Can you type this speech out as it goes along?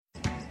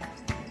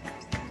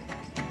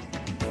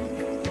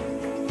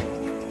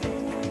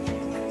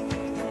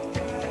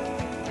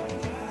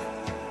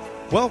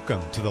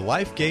Welcome to the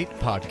LifeGate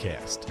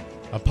Podcast,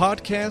 a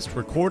podcast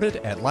recorded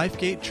at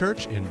LifeGate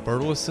Church in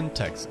Burleson,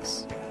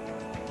 Texas.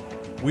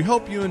 We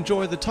hope you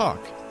enjoy the talk,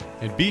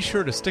 and be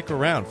sure to stick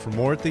around for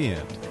more at the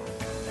end.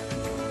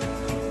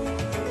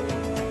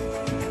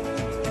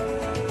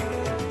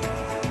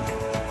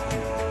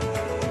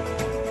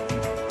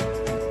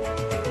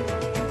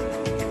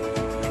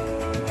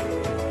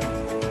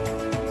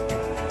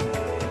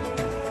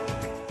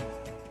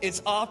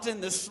 It's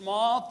often the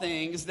small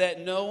things that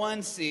no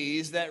one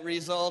sees that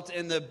result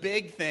in the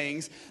big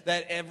things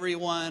that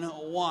everyone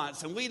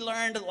wants. And we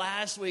learned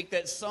last week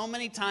that so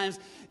many times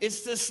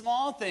it's the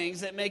small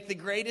things that make the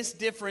greatest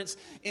difference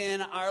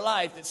in our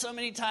life. That so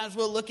many times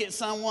we'll look at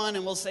someone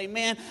and we'll say,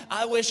 man,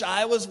 I wish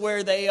I was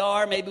where they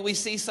are. Maybe we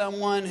see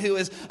someone who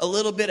is a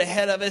little bit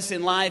ahead of us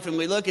in life and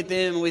we look at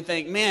them and we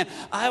think, man,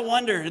 I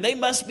wonder, they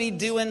must be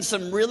doing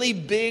some really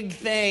big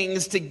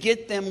things to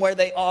get them where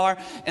they are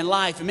in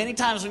life. And many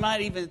times we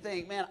might even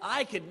think, man,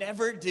 I could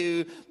never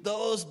do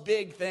those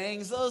big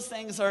things. Those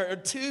things are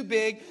too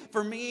big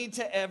for me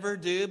to ever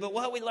do. But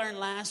what we learned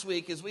last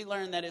week is we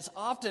learned that it's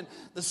often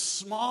the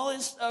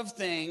smallest of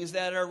things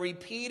that are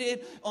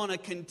repeated on a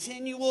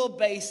continual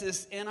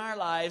basis in our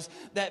lives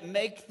that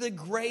make the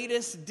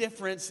greatest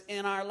difference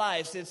in our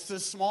lives. It's the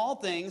small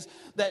things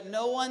that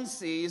no one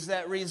sees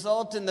that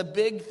result in the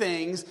big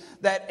things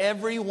that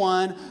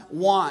everyone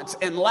wants.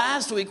 And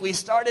last week we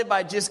started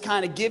by just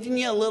kind of giving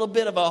you a little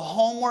bit of a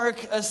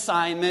homework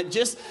assignment,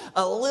 just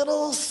a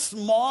little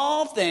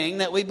small thing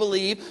that we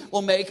believe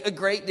will make a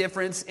great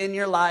difference in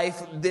your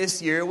life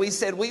this year. We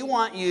said we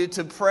want you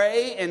to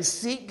pray and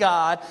seek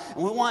God,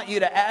 and we want you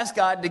to ask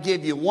God to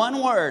give you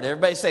one word.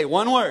 Everybody say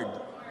one word.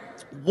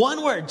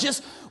 One word,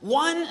 just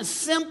one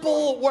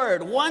simple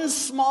word, one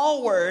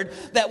small word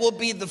that will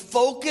be the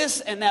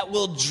focus and that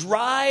will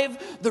drive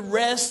the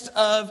rest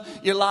of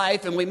your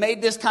life. And we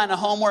made this kind of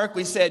homework.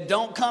 We said,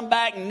 don't come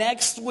back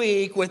next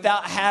week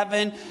without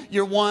having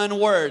your one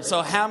word.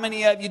 So how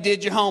many of you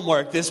did your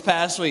homework this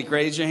past week?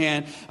 Raise your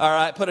hand. All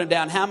right, put them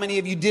down. How many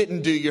of you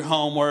didn't do your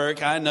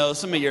homework? I know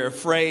some of you are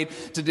afraid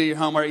to do your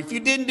homework. If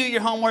you didn't do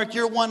your homework,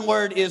 your one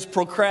word is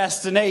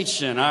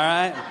procrastination, all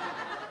right?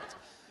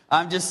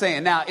 I'm just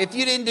saying. Now, if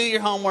you didn't do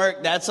your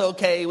homework, that's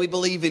okay. We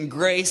believe in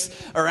grace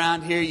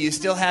around here. You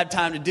still have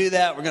time to do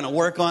that. We're going to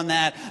work on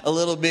that a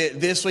little bit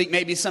this week.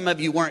 Maybe some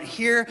of you weren't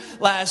here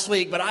last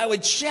week, but I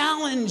would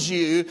challenge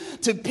you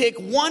to pick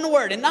one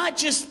word, and not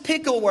just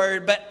pick a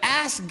word, but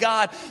ask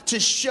God to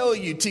show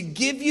you, to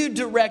give you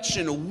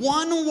direction.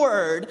 One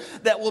word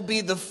that will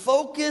be the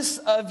focus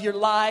of your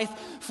life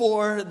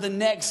for the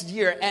next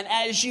year. And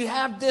as you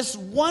have this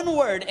one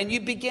word and you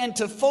begin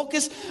to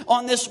focus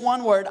on this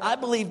one word, I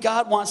believe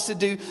God wants to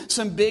do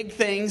some big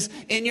things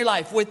in your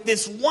life. With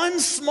this one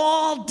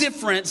small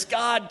difference,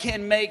 God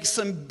can make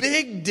some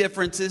big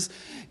differences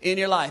in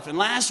your life. And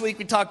last week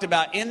we talked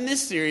about, in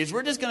this series,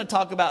 we're just going to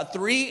talk about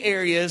 3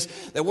 areas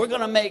that we're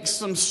going to make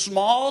some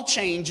small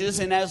changes.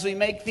 And as we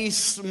make these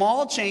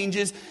small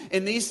changes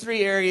in these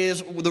 3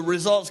 areas, the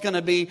result's going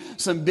to be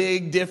some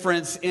big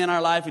difference in our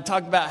life. We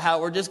talked about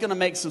how we're just going to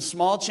make some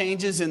small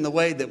changes in the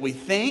way that we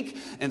think,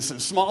 and some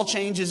small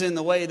changes in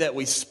the way that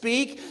we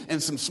speak,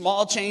 and some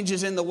small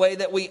changes in the way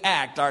that we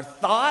act. Our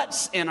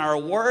thoughts and our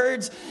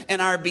words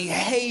and our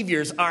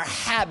behaviors, our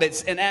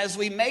habits. And as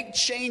we make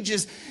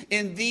changes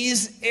in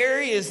these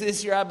areas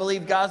this year, I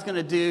believe God's going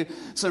to do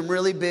some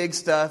really big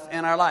stuff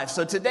in our life.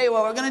 So today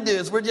what we're going to do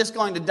is we're just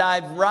going to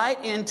dive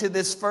right into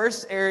this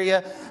first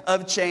area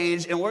of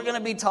change, and we're going to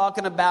be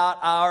talking about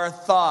our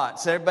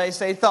thoughts. Everybody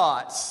say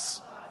thoughts.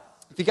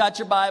 If you got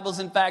your Bibles,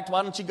 in fact,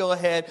 why don't you go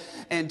ahead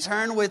and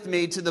turn with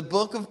me to the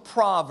book of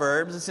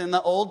Proverbs. It's in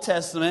the Old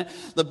Testament,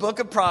 the book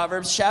of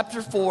Proverbs,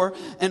 chapter 4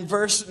 and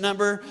verse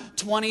number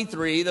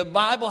 23. The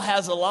Bible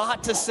has a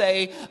lot to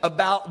say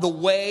about the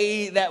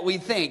way that we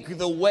think.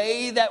 The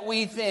way that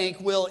we think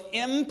will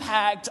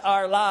impact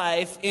our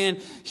life in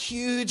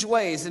huge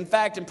ways. In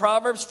fact, in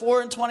Proverbs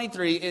 4 and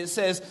 23, it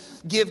says,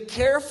 give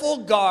careful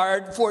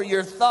guard for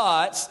your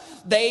thoughts.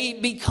 They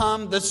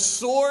become the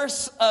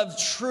source of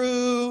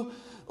true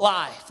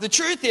life. The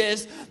truth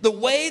is, the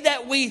way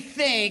that we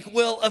think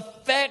will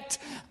affect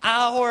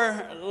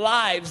our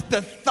lives.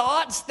 The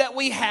thoughts that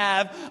we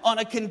have on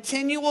a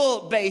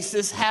continual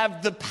basis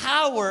have the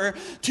power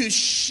to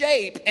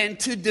shape and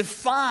to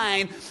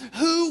define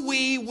who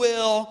we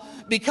will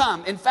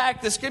become. In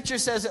fact, the scripture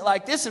says it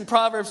like this in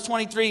Proverbs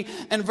 23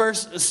 and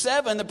verse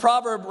 7. The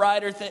proverb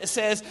writer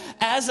says,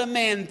 as a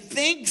man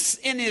thinks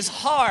in his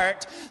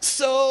heart,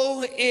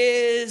 so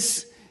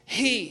is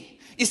he.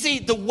 You see,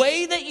 the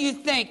way that you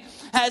think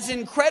has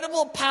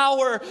incredible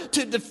power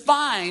to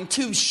define,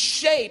 to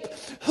shape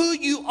who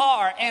you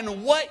are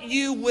and what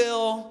you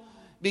will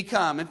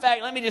become. In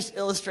fact, let me just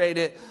illustrate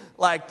it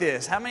like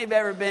this. How many have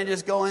ever been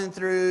just going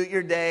through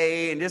your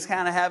day and just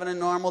kind of having a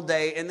normal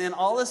day, and then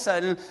all of a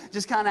sudden,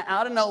 just kind of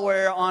out of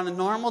nowhere on a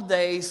normal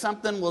day,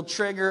 something will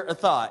trigger a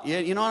thought?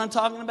 You know what I'm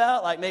talking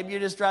about? Like maybe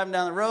you're just driving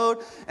down the road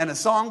and a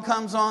song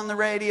comes on the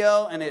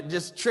radio and it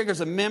just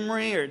triggers a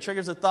memory or it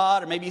triggers a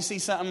thought, or maybe you see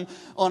something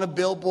on a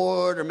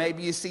billboard, or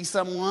maybe you see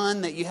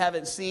someone that you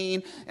haven't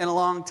seen in a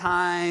long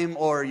time,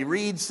 or you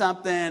read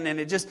something and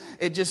it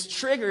just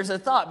triggers a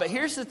thought. But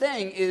here's the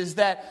thing is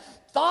that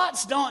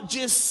thoughts don't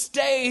just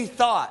stay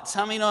thoughts.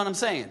 How many know what I'm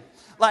saying?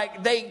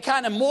 Like they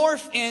kind of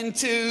morph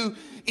into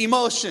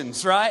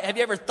emotions, right? Have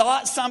you ever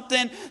thought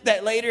something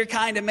that later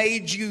kind of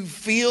made you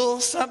feel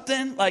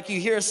something? Like you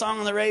hear a song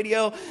on the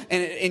radio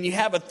and you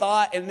have a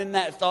thought, and then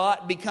that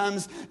thought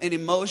becomes an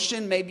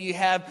emotion. Maybe you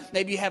have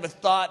a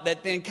thought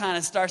that then kind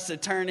of starts to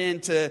turn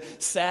into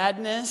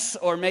sadness,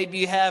 or maybe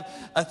you have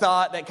a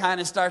thought that kind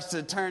of starts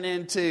to turn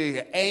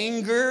into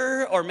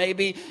anger, or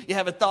maybe you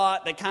have a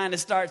thought that kind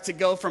of starts to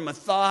go from a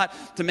thought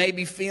to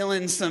maybe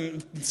feeling some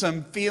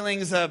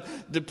feelings of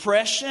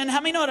depression.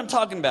 How many know what I'm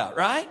talking about,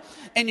 right?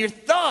 And your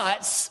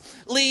thoughts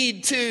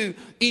lead to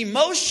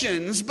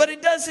emotions, but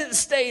it doesn't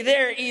stay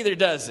there either,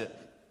 does it?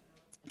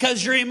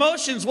 Because your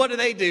emotions, what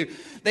do?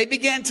 They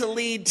begin to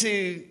lead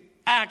to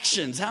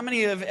actions. How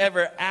many have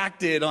ever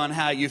acted on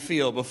how you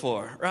feel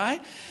before,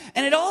 right?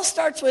 And it all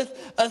starts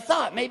with a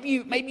thought. Maybe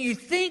you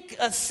think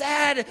a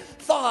sad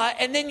thought,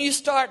 and then you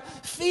start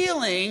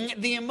feeling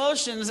the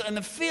emotions and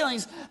the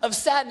feelings of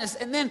sadness.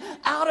 And then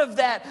out of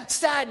that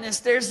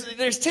sadness,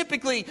 there's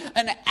typically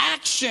an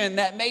action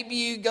that maybe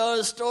you go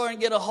to the store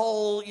and get a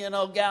whole,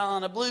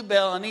 gallon of Blue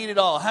Bell and eat it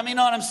all. How many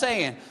know what I'm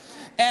saying?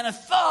 And a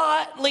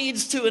thought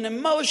leads to an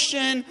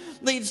emotion,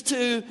 leads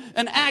to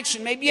an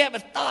action. Maybe you have a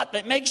thought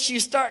that makes you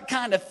start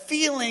kind of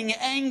feeling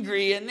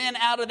angry. And then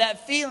out of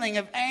that feeling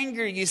of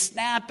anger, you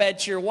snap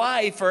at your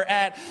wife or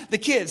at the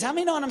kids. How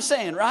many know what I'm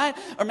saying, right?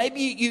 Or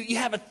maybe you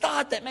have a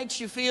thought that makes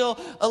you feel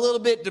a little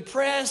bit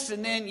depressed.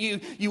 And then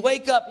you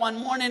wake up one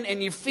morning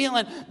and you're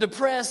feeling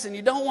depressed and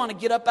you don't want to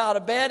get up out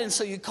of bed. And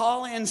so you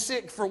call in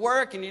sick for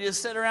work and you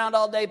just sit around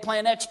all day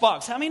playing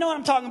Xbox. How many know what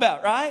I'm talking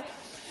about, right?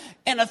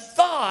 And a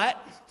thought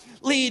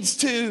leads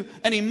to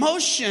an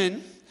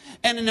emotion,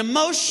 and an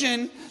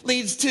emotion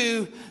leads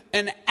to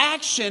an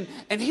action.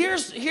 And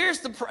here's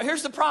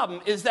the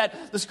problem is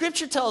that the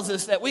scripture tells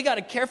us that we got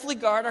to carefully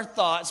guard our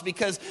thoughts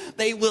because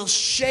they will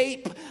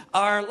shape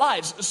our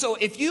lives. So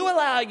if you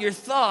allow your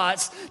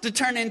thoughts to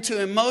turn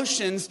into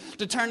emotions,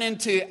 to turn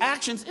into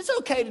actions, it's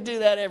okay to do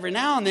that every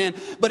now and then.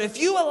 But if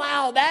you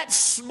allow that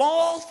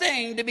small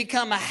thing to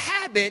become a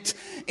habit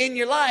in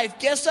your life,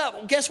 guess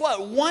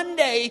what? One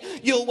day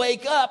you'll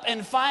wake up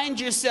and find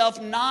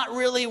yourself not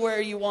really where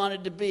you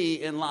wanted to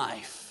be in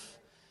life.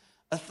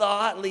 A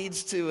thought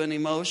leads to an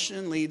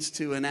emotion, leads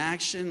to an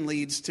action,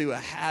 leads to a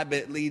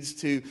habit, leads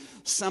to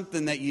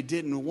something that you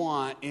didn't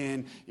want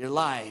in your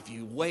life.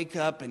 You wake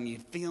up and you're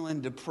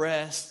feeling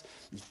depressed.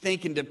 You're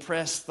thinking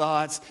depressed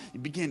thoughts. You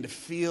begin to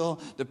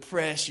feel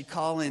depressed. You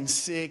call in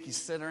sick. You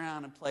sit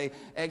around and play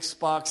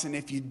Xbox. And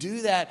if you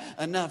do that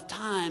enough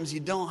times,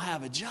 you don't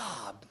have a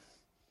job.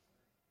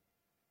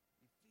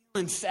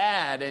 You're feeling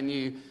sad and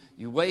you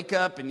wake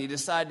up and you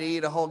decide to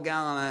eat a whole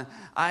gallon of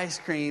ice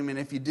cream, and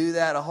if you do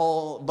that a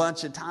whole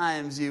bunch of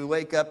times, you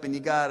wake up and you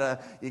got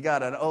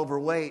an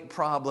overweight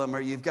problem, or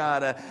you've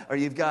got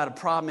a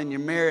problem in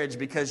your marriage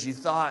because you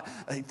thought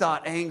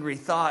angry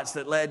thoughts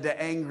that led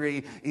to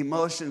angry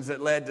emotions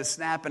that led to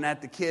snapping at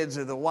the kids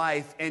or the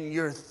wife, and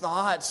your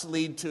thoughts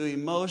lead to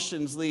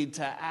emotions, lead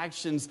to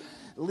actions,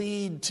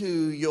 lead to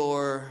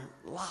your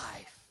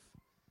life.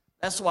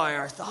 That's why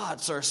our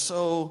thoughts are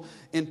so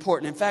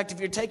important. In fact, if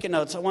you're taking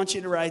notes, I want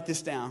you to write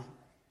this down.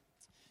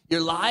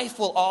 Your life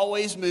will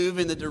always move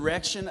in the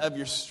direction of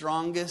your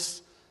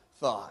strongest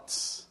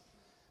thoughts.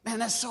 Man,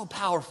 that's so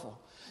powerful.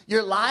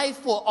 Your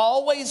life will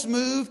always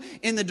move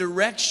in the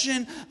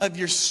direction of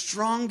your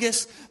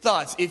strongest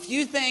thoughts. If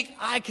you think,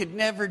 I could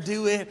never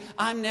do it,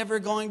 I'm never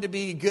going to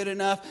be good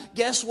enough,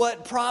 guess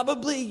what?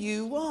 Probably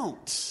you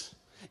won't.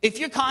 If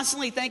you're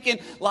constantly thinking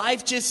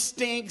life just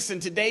stinks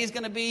and today's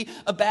going to be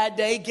a bad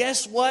day,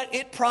 guess what?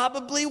 It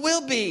probably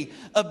will be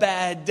a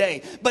bad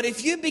day. But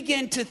if you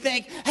begin to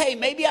think, hey,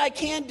 maybe I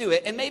can do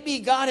it, and maybe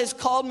God has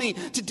called me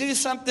to do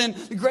something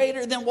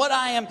greater than what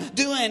I am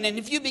doing, and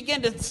if you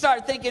begin to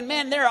start thinking,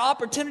 man, there are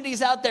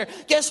opportunities out there,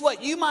 guess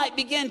what? You might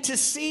begin to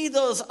see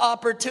those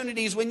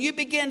opportunities. When you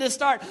begin to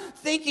start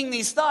thinking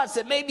these thoughts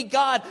that maybe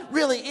God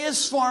really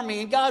is for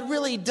me and God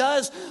really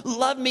does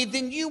love me,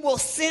 then you will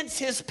sense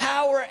His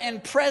power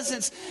and presence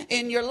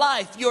in your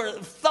life. Your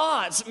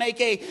thoughts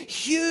make a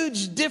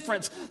huge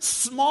difference.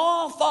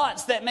 Small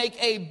thoughts that make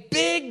a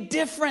big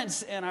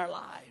difference in our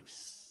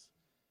lives.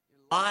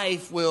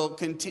 Life will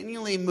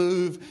continually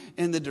move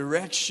in the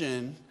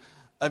direction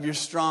of your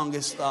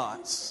strongest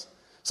thoughts.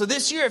 So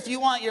this year, if you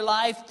want your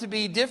life to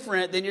be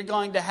different, then you're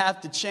going to have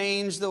to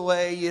change the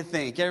way you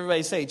think.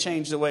 Everybody say,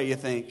 change the way you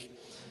think.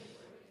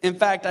 In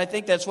fact, I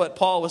think that's what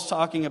Paul was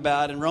talking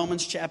about in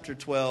Romans chapter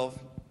 12.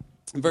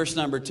 Verse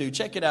number 2,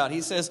 check it out.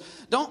 He says,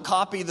 don't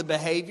copy the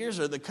behaviors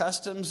or the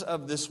customs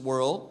of this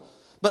world,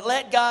 but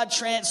let God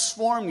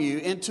transform you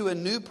into a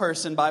new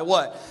person by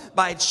what?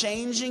 By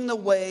changing the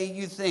way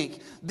you think.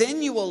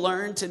 Then you will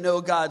learn to know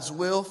God's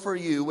will for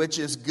you, which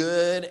is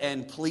good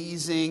and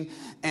pleasing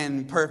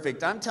and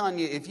perfect. I'm telling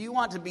you, if you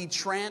want to be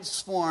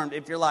transformed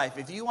in your life,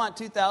 if you want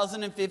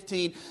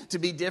 2015 to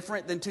be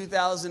different than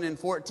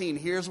 2014,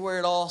 here's where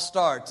it all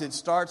starts. It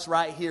starts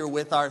right here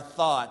with our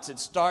thoughts. It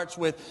starts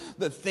with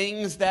the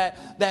things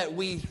that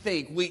we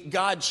think.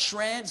 God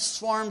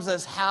transforms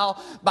us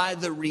how? By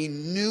the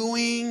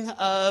renewing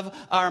of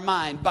our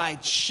mind, by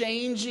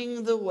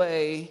changing the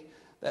way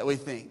that we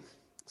think.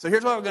 So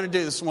here's what we're going to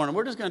do this morning.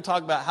 We're just going to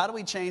talk about how do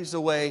we change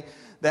the way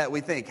that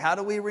we think. How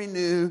do we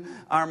renew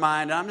our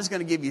mind? And I'm just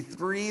going to give you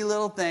 3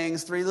 little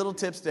things, 3 little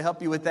tips to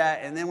help you with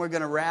that. And then we're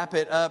going to wrap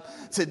it up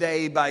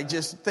today by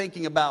just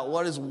thinking about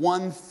what is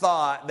one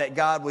thought that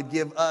God would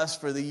give us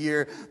for the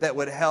year that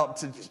would help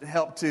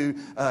to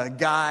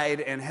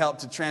guide and help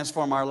to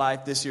transform our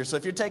life this year. So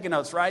if you're taking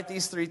notes, write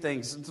these 3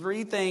 things.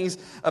 3 things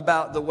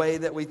about the way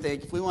that we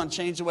think. If we want to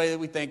change the way that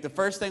we think, the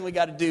first thing we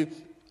got to do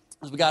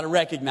is we got to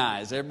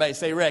recognize. Everybody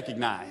say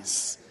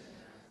recognize.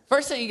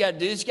 First thing you got to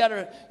do is you got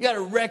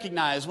to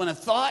recognize when a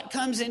thought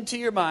comes into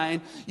your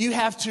mind, you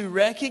have to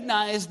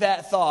recognize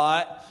that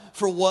thought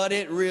for what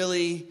it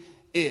really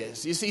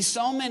is. You see,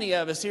 so many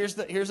of us, here's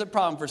the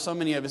problem for so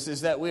many of us,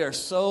 is that we are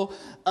so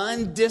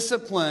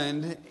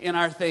undisciplined in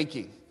our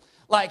thinking.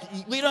 Like,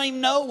 we don't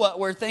even know what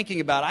we're thinking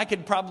about. I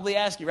could probably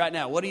ask you right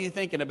now, what are you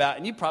thinking about?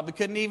 And you probably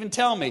couldn't even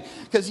tell me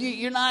because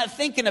you're not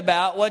thinking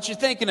about what you're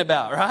thinking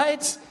about,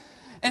 right?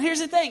 And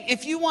here's the thing,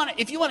 if you want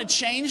to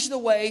change the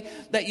way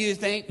that you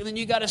think, then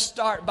you got to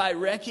start by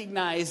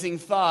recognizing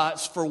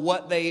thoughts for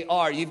what they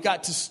are. You've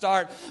got to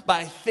start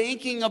by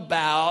thinking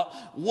about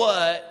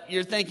what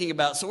you're thinking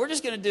about. So we're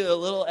just going to do a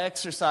little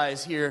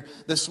exercise here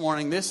this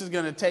morning. This is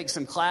going to take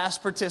some class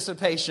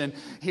participation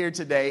here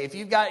today. If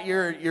you've got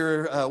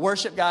your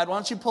worship guide, why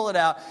don't you pull it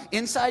out?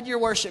 Inside your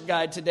worship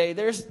guide today,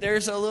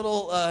 there's a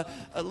little,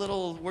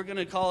 we're going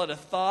to call it a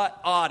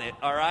thought audit,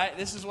 all right?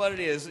 This is what it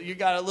is. You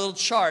got a little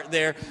chart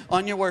there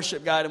on your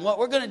worship guide, and what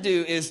we're going to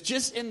do is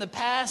just in the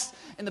past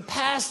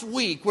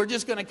week, we're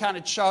just going to kind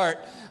of chart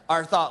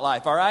our thought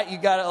life, all right? You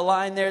got a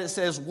line there that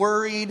says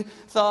worried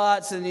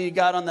thoughts, and you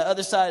got on the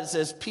other side it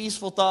says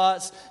peaceful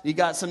thoughts. You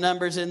got some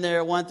numbers in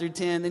there, 1 through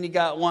 10. Then you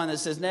got one that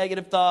says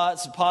negative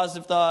thoughts,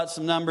 positive thoughts,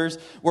 some numbers,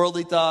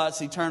 worldly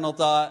thoughts, eternal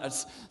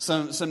thoughts,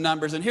 some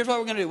numbers. And here's what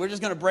we're going to do. We're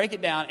just going to break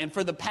it down. And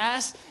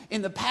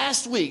in the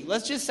past week,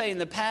 let's just say in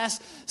the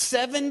past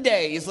 7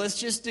 days, let's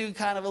just do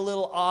kind of a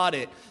little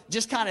audit.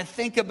 Just kind of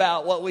think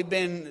about what we've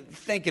been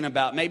thinking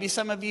about. Maybe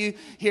some of you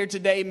here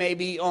today may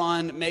be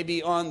on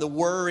the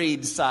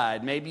worried side.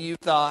 Maybe you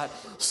thought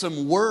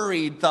some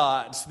worried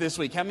thoughts this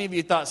week. How many of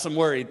you thought some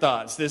worried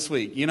thoughts this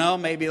week? You know,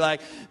 maybe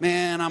like,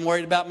 man, I'm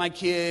worried about my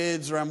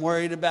kids, or I'm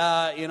worried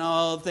about,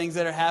 things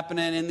that are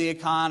happening in the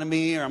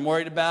economy, or I'm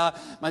worried about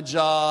my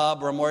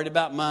job, or I'm worried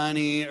about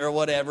money, or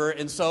whatever.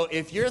 And so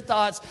if your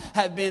thoughts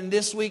have been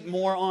this week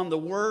more on the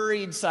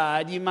worried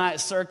side, you might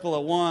circle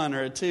a 1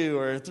 or a 2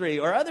 or a 3.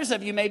 Or others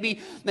of you, maybe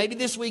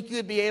this week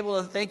you'd be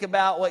able to think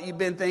about what you've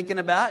been thinking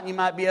about, and you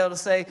might be able to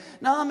say,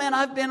 no, man,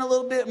 I've been a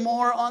little bit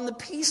more on the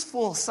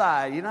peaceful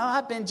side.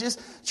 I've been just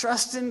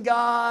trusting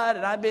God,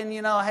 and I've been,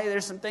 hey,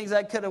 there's some things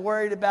I could have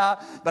worried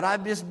about, but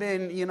I've just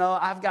been,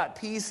 I've got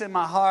peace in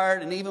my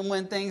heart, and even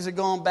when things are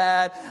going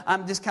bad,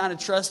 I'm just kind of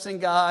trusting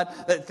God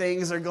that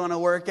things are going to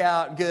work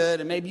out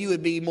good. And maybe you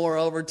would be more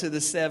over to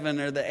the 7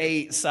 or the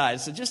 8 side.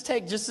 So just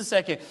take just a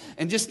second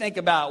and just think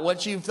about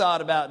what you've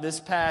thought about this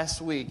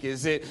past week.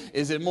 Is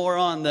it more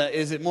on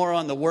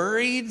the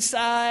worried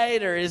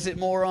side, or is it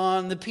more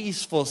on the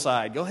peaceful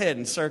side? Go ahead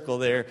and circle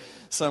there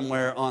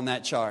somewhere on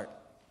that chart.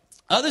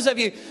 Others of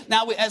you,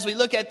 now as we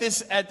look at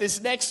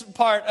this next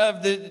part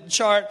of the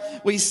chart,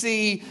 we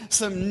see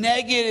some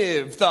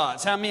negative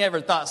thoughts. How many ever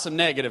thought some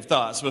negative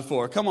thoughts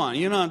before? Come on,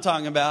 you know what I'm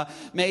talking about.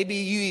 Maybe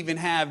you even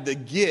have the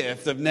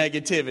gift of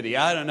negativity.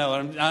 I don't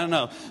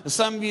know.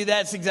 Some of you,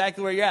 that's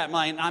exactly where you're at.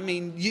 I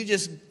mean, you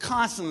just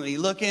constantly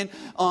looking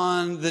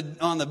on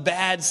the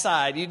bad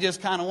side. You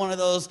just kind of one of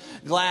those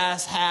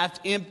glass half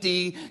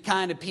empty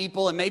kind of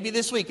people. And maybe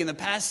this week, in the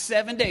past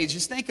 7 days,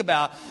 just think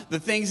about the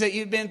things that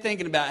you've been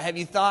thinking about. Have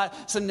you thought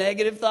some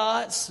negative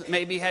thoughts?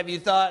 Maybe have you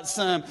thought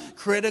some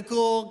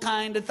critical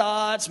kind of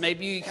thoughts?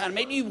 Maybe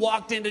you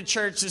walked into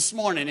church this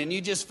morning and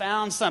you just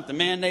found something.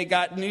 Man, they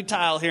got new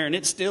tile here and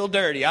it's still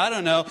dirty. I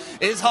don't know.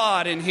 It's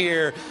hot in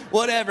here.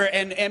 Whatever.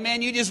 And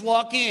man, you just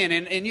walk in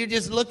and you're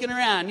just looking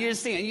around. You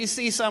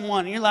see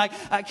someone and you're like,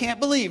 I can't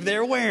believe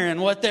they're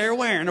wearing what they're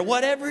wearing, or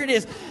whatever it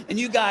is. And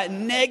you got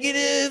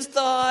negative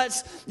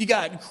thoughts. You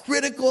got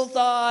critical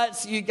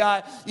thoughts. You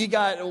got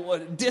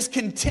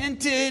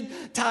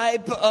discontented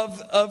type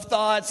of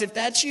thoughts. If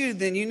that's you,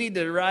 then you need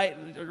to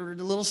write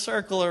little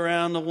circle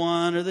around the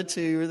 1 or the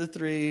 2 or the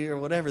 3 or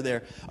whatever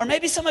there. Or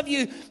maybe some of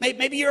you,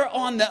 maybe you're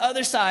on the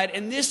other side,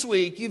 and this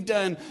week you've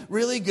done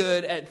really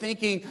good at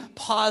thinking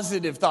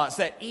positive thoughts,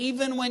 that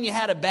even when you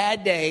had a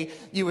bad day,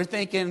 you were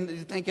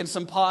thinking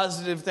some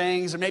positive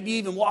things. Or maybe you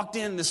even walked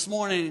in this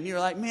morning and you're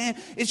like, man,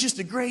 it's just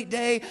a great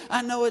day.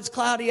 I know it's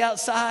cloudy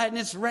outside and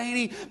it's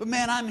rainy, but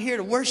man, I'm here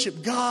to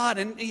worship God,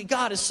 and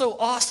God is so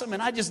awesome,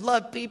 and I just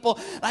love people.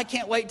 I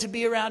can't wait to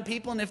be around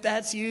people. And if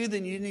that's you,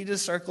 then you need to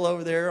circle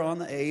over there on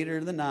the 8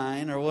 or the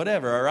 9 or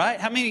whatever, all right?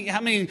 How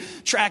many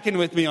tracking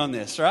with me on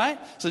this, right?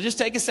 So just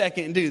take a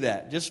second and do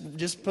that.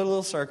 Just put a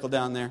little circle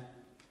down there.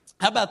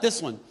 How about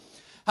this one?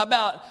 How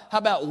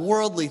about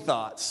worldly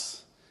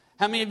thoughts?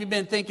 How many of you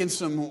been thinking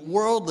some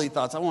worldly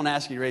thoughts? I won't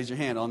ask you to raise your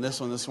hand on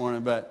this one this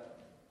morning, but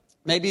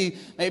maybe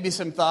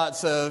some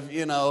thoughts of,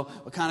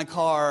 what kind of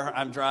car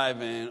I'm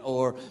driving,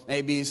 or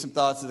maybe some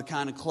thoughts of the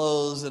kind of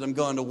clothes that I'm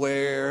going to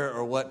wear,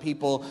 or what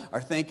people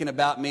are thinking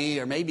about me.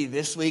 Or maybe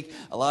this week,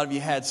 a lot of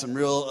you had a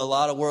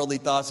lot of worldly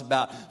thoughts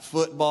about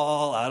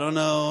football, I don't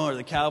know, or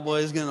the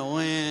Cowboys going to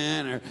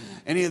win, or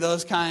any of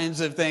those kinds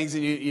of things,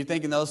 and you're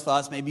thinking those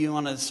thoughts. Maybe you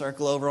want to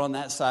circle over on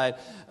that side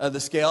of the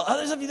scale.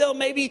 Others of you, though,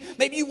 maybe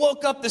you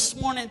woke up this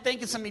morning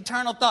thinking some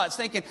eternal thoughts,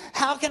 thinking,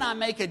 how can I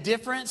make a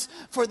difference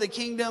for the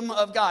kingdom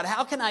of God?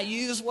 How can I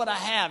use what I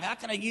have? How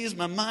can I use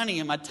my money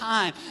and my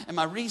time and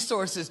my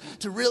resources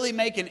to really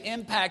make an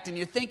impact? And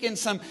you're thinking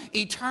some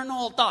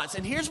eternal thoughts.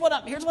 And here's what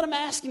I'm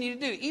asking you to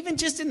do. Even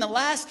just in the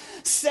last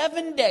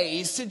 7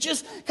 days, to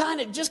just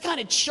kind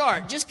of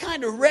chart, just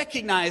kind of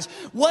recognize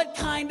what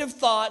kind of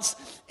thoughts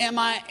am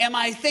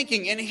I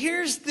thinking. And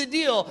here's the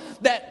deal,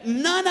 that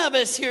none of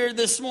us here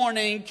this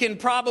morning can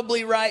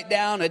probably write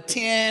down a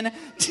 10,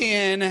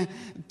 10,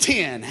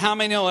 10. How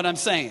many know what I'm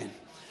saying?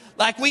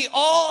 Like, we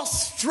all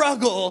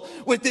struggle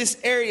with this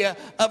area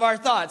of our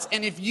thoughts.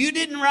 And if you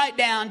didn't write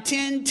down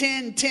 10,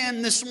 10,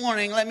 10 this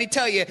morning, let me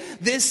tell you,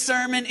 this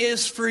sermon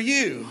is for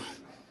you.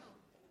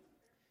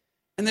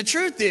 And the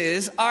truth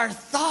is, our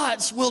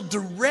thoughts will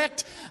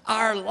direct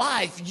our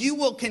life. You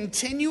will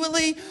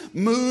continually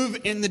move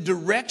in the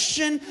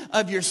direction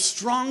of your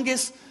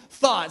strongest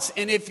thoughts.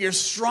 And if your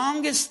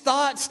strongest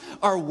thoughts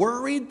are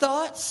worried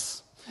thoughts,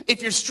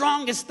 if your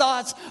strongest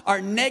thoughts are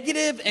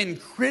negative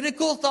and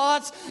critical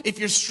thoughts, if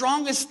your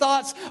strongest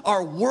thoughts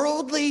are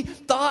worldly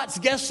thoughts,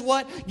 guess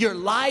what? Your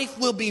life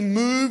will be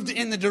moved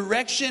in the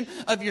direction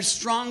of your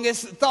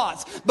strongest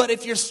thoughts. But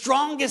if your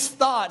strongest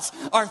thoughts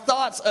are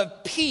thoughts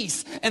of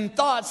peace and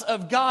thoughts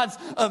of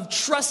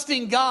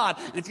trusting God,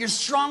 and if your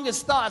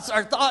strongest thoughts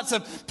are thoughts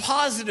of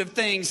positive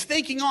things,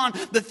 thinking on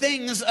the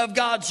things of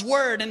God's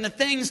word and the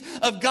things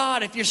of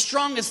God, if your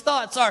strongest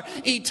thoughts are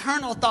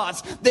eternal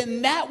thoughts,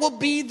 then that will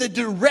be the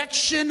direction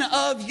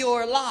of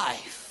your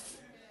life.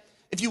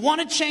 If you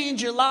want to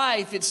change your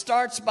life, it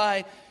starts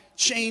by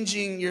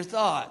changing your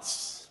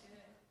thoughts.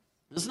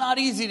 It's not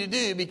easy to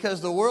do because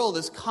the world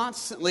is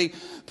constantly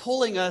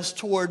pulling us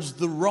towards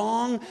the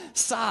wrong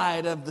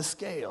side of the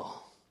scale.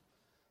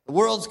 The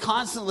world's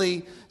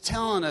constantly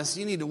telling us,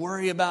 you need to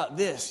worry about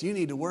this, you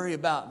need to worry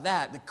about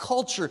that. The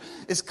culture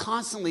is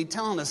constantly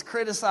telling us,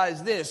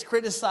 criticize this,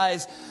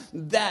 criticize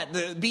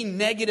that, be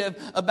negative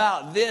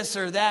about this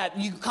or that.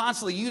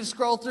 You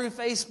scroll through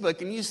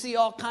Facebook and you see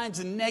all kinds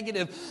of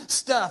negative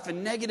stuff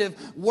and negative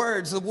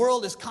words. The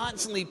world is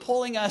constantly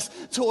pulling us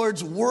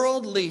towards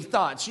worldly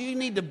thoughts. You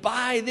need to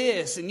buy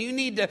this, and you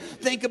need to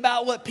think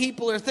about what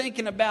people are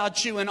thinking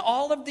about you, and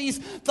all of these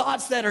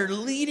thoughts that are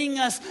leading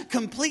us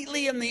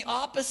completely in the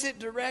opposite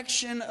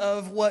direction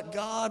of what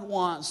God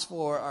wants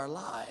for our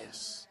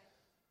lives.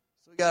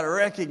 So we got to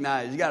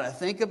recognize, you got to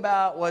think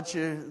about what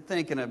you're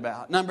thinking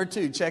about. Number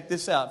 2, check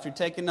this out. If you're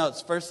taking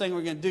notes, first thing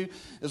we're going to do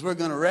is we're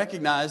going to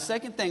recognize.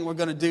 Second thing we're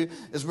going to do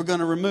is we're going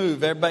to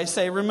remove. Everybody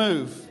say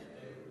remove.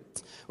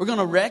 We're going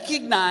to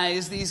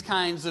recognize these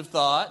kinds of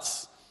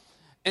thoughts,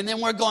 and then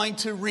we're going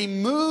to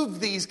remove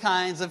these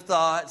kinds of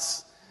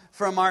thoughts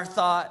from our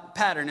thought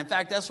pattern. In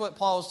fact, that's what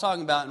Paul was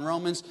talking about in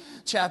Romans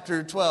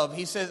chapter 12.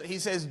 He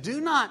says,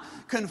 do not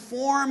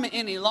conform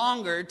any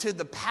longer to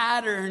the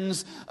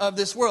patterns of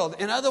this world.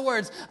 In other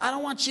words, I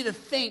don't want you to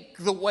think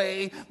the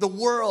way the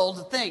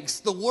world thinks.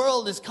 The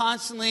world is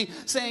constantly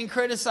saying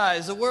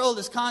criticize. The world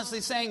is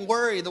constantly saying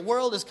worry. The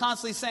world is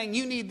constantly saying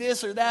you need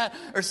this or that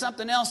or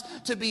something else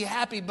to be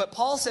happy. But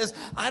Paul says,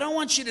 I don't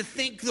want you to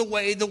think the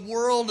way the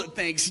world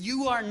thinks.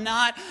 You are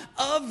not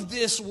of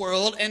this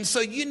world, and so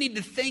you need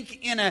to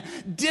think in a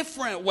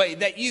different way,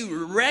 that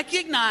you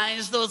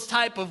recognize those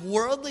type of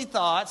worldly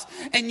thoughts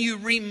and you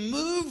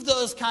remove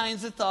those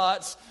kinds of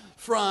thoughts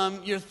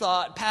from your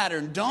thought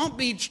pattern. Don't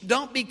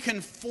be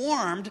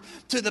conformed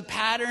to the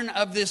pattern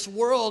of this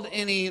world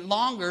any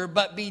longer,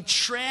 but be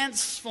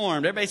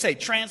transformed. Everybody say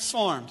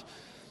transformed.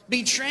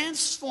 Be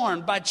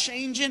transformed by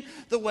changing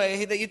the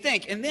way that you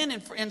think. And then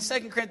in 2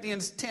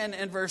 Corinthians 10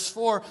 and verse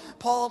 4,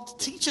 Paul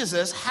teaches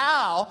us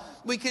how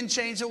we can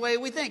change the way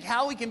we think,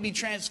 how we can be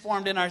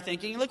transformed in our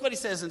thinking. Look what he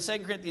says in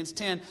 2 Corinthians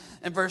 10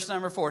 and verse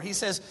number 4. He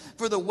says,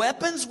 for the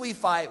weapons we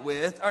fight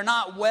with are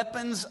not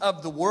weapons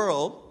of the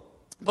world,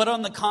 But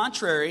on the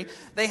contrary,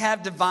 they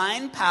have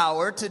divine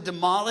power to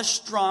demolish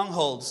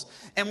strongholds.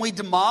 And we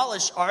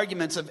demolish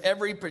arguments of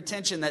every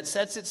pretension that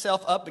sets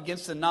itself up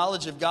against the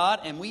knowledge of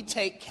God. And we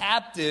take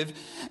captive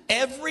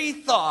every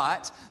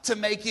thought to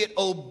make it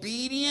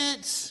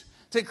obedient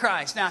to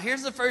Christ. Now,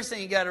 here's the first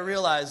thing you got to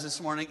realize this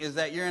morning is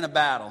that you're in a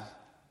battle.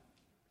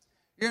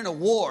 You're in a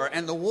war.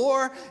 And the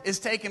war is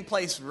taking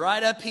place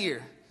right up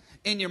here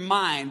in your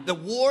mind. The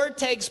war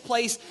takes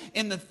place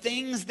in the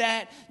things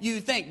that you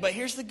think. But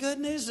here's the good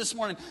news this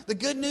morning. The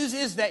good news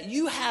is that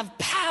you have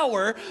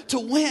power to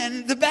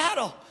win the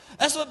battle.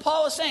 That's what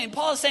Paul is saying.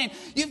 Paul is saying,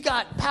 you've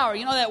got power.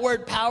 You know that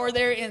word power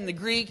there in the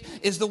Greek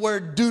is the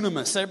word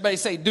dunamis. Everybody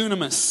say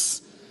dunamis.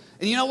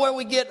 And you know where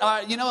we get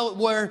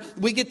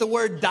the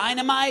word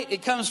dynamite?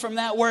 It comes from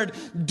that word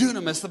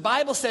dunamis. The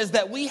Bible says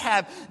that we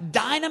have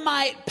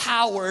dynamite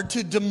power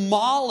to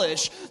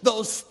demolish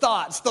those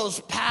thoughts,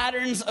 those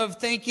patterns of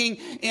thinking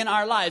in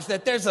our lives.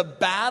 That there's a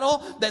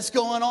battle that's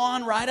going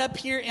on right up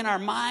here in our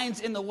minds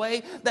in the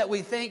way that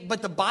we think.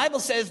 But the Bible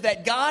says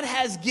that God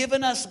has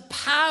given us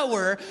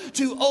power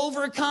to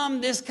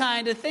overcome this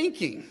kind of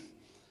thinking.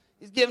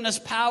 He's given us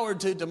power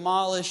to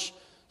demolish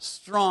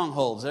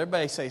strongholds.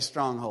 Everybody say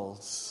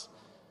strongholds.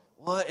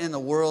 What in the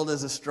world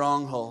is a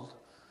stronghold?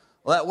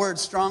 Well, that word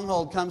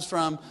stronghold comes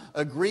from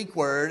a Greek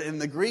word,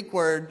 and the Greek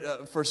word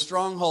for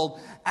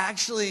stronghold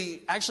actually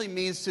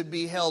means to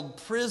be held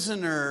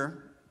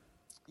prisoner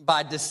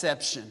by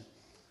deception.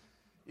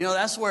 You know,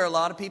 that's where a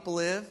lot of people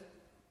live.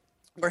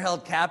 We're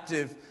held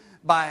captive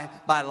by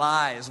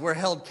lies. We're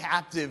held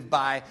captive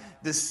by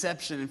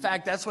deception. In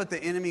fact, that's what the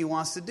enemy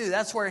wants to do.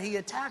 That's where he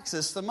attacks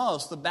us the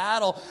most. The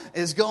battle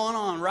is going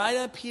on right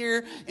up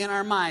here in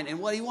our mind.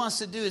 And what he wants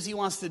to do is he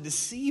wants to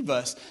deceive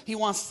us. He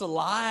wants to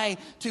lie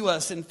to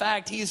us. In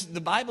fact, the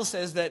Bible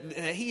says that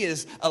he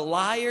is a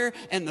liar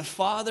and the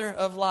father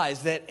of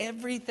lies, that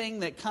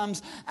everything that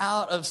comes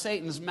out of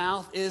Satan's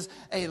mouth is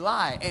a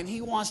lie. And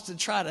he wants to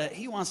try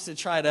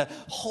to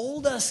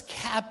hold us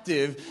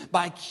captive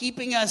by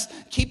keeping us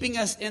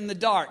in the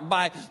dark,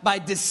 by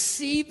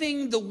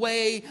deceiving the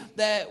way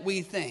that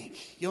we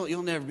think.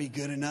 You'll never be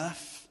good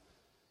enough.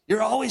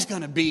 You're always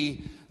going to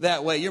be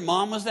that way. Your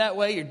mom was that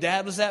way. Your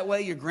dad was that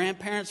way. Your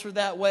grandparents were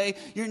that way.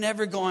 You're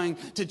never going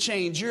to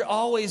change. You're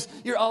always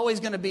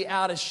going to be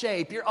out of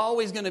shape. You're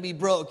always going to be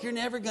broke. You're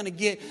never going to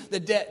get the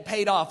debt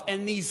paid off.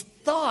 And these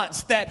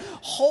thoughts that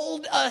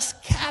hold us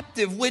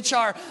captive, which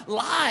are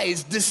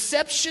lies,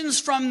 deceptions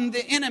from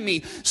the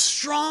enemy,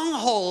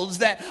 strongholds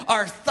that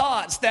are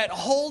thoughts that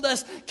hold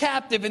us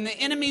captive. And the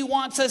enemy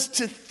wants us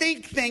to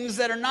think things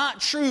that are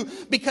not true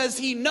because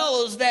he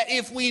knows that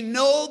if we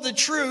know the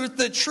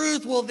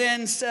truth will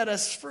then set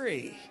us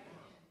free.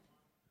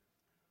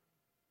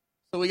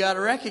 So we got to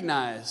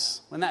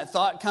recognize when that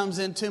thought comes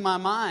into my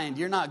mind,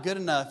 you're not good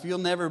enough. You'll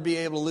never be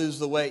able to lose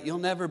the weight. You'll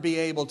never be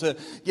able to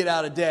get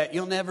out of debt.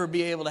 You'll never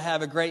be able to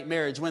have a great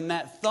marriage. When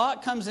that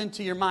thought comes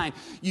into your mind,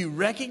 you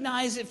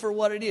recognize it for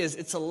what it is.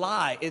 It's a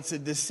lie. It's a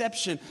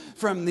deception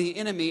from the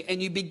enemy.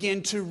 And you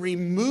begin to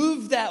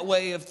remove that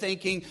way of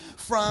thinking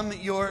from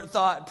your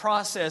thought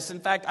process.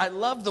 In fact, I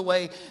love the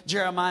way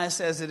Jeremiah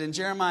says it in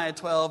Jeremiah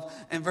 12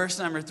 and verse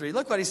number 3.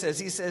 Look what he says.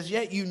 He says,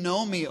 "Yet you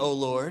know me, O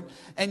Lord,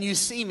 and you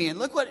see me." And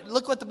look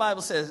what the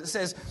Bible says. It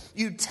says,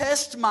 "You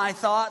test my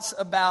thoughts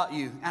about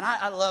you." And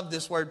I love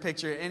this word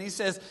picture. And he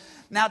says,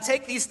 "Now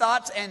take these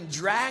thoughts and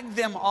drag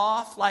them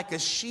off like a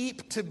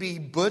sheep to be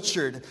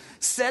butchered.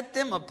 Set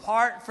them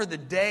apart for the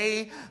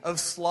day of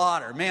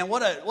slaughter." Man,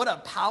 what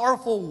a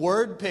powerful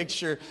word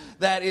picture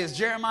that is.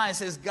 Jeremiah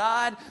says,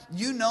 God,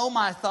 you know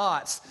my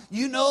thoughts.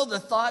 You know the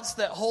thoughts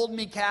that hold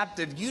me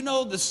captive. You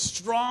know the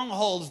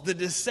strongholds, the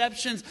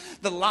deceptions,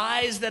 the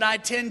lies that I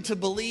tend to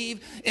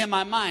believe in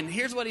my mind.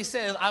 Here's what he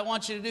says I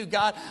want you to do.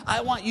 God,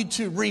 I want you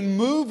to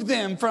remove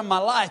them from my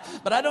life.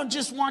 But I don't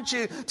just want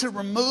you to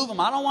remove them.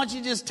 I don't want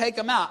you to just take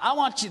them out. I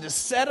want you to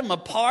set them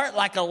apart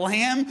like a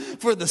lamb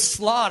for the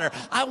slaughter.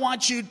 I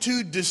want you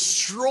to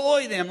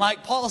destroy them.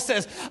 Like Paul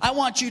says, I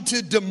want you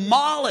to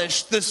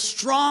demolish the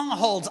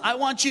strongholds. I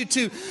want you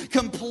to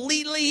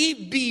completely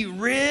be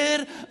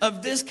rid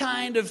of this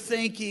kind of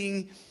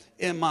thinking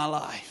in my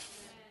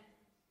life.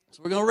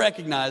 So we're going to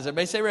recognize.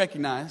 Everybody say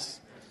recognize.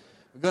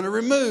 We're going to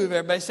remove.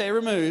 Everybody say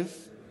remove.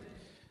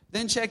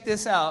 Then check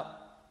this out.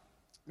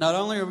 Not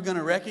only are we going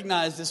to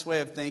recognize this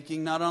way of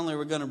thinking, not only are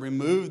we going to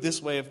remove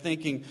this way of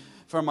thinking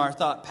from our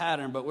thought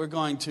pattern, but we're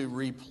going to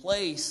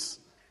replace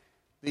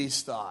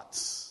these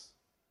thoughts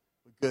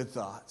with good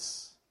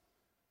thoughts,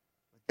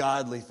 with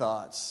godly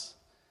thoughts.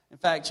 In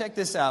fact, check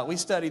this out. We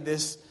studied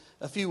this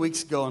a few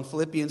weeks ago in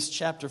Philippians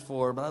chapter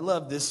 4, but I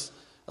love this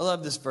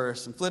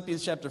verse. In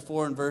Philippians chapter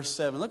 4 and verse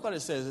 7, look what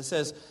it says. It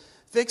says,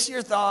 "Fix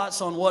your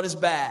thoughts on what is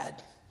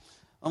bad,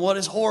 on what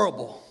is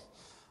horrible,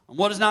 on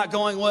what is not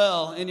going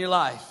well in your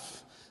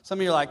life." Some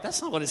of you are like,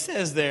 that's not what it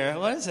says there.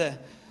 What is it?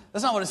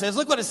 That's not what it says.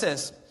 Look what it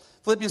says.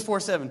 Philippians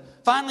 4:7.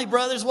 Finally,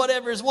 brothers,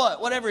 whatever is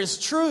what? Whatever is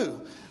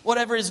true,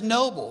 whatever is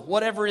noble,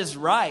 whatever is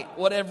right,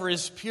 whatever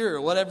is pure,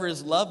 whatever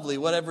is lovely,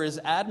 whatever is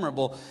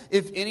admirable,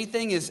 if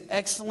anything is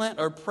excellent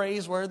or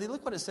praiseworthy,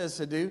 look what it says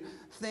to do.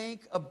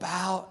 Think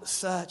about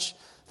such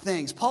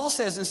things. Paul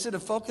says instead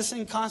of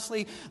focusing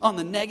constantly on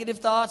the negative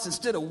thoughts,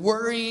 instead of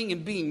worrying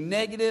and being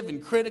negative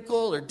and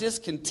critical or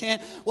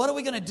discontent, what are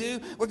we going to do?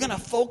 We're going to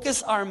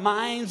focus our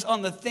minds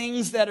on the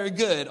things that are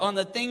good, on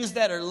the things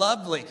that are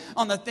lovely,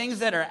 on the things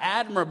that are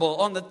admirable,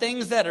 on the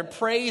things that are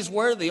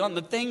praiseworthy, on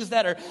the things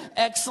that are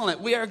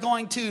excellent. We are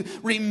going to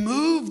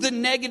remove the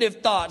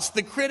negative thoughts,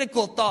 the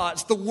critical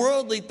thoughts, the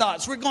worldly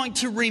thoughts. We're going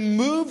to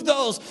remove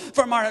those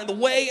from our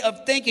way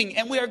of thinking,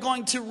 and we are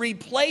going to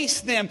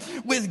replace them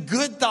with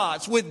good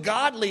thoughts, with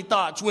godly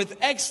thoughts, with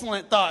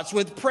excellent thoughts,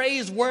 with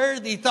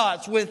praiseworthy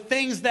thoughts, with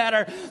things that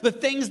are the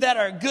things that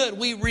are good.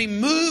 We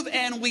remove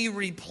and we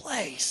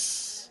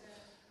replace.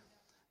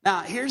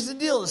 Now, here's the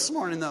deal this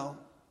morning, though.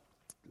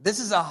 This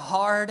is a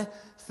hard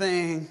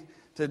thing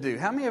to do.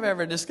 How many have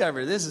ever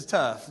discovered this is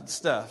tough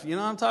stuff? You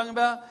know what I'm talking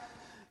about?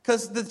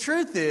 Because the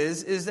truth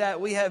is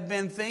that we have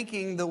been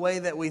thinking the way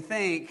that we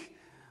think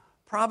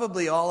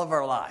probably all of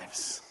our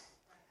lives.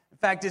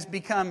 In fact, it's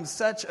become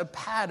such a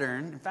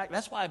pattern. In fact,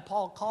 that's why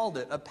Paul called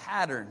it a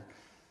pattern.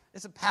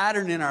 It's a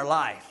pattern in our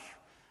life.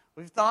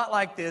 We've thought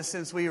like this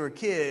since we were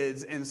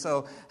kids, and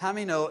so how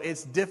many know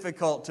it's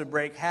difficult to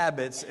break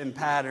habits and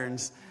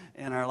patterns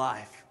in our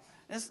life?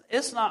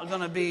 It's not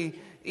going to be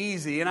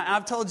easy, and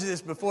I've told you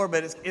this before,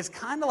 but it's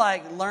kind of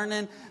like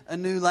learning a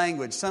new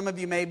language. Some of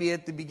you maybe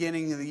at the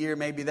beginning of the year,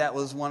 maybe that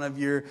was one of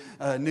your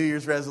New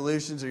Year's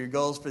resolutions or your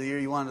goals for the year.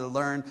 You wanted to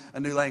learn a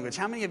new language.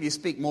 How many of you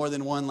speak more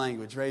than one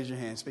language? Raise your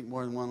hand. Speak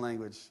more than one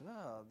language.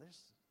 Oh, there's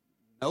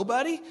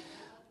nobody?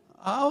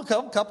 Oh,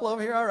 a couple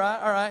over here. All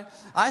right.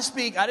 I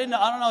don't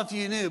know if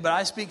you knew, but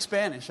I speak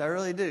Spanish. I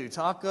really do.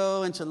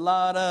 Taco,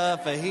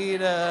 enchilada,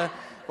 fajita,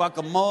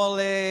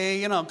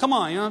 guacamole. Come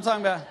on, you know what I'm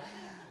talking about?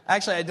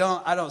 Actually, I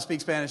don't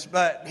speak Spanish,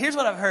 but here's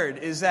what I've heard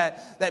is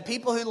that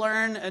people who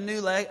learn a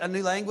new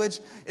language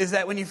is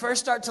that when you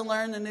first start to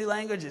learn the new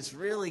language, it's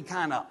really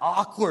kind of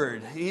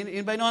awkward.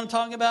 Anybody know what I'm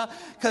talking about?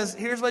 Because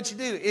here's what you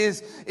do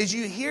is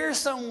you hear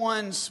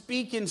someone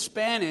speak in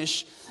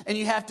Spanish, and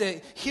you have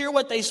to hear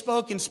what they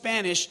spoke in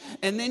Spanish,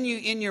 and then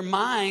in your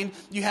mind,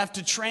 you have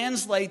to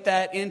translate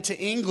that into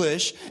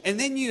English, and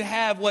then you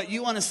have what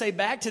you want to say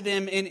back to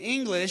them in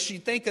English. You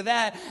think of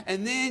that,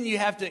 and then you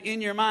have to, in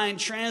your mind,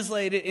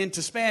 translate it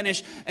into Spanish,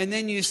 and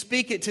then you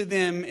speak it to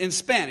them in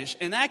Spanish.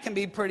 And that can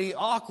be pretty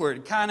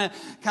awkward, kind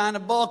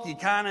of bulky,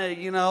 kind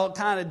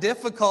of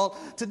difficult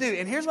to do.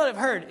 And here's what I've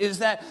heard is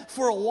that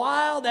for a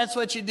while, that's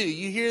what you do.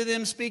 You hear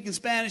them speak in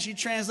Spanish, you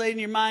translate in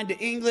your mind to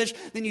English,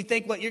 then you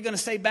think what you're going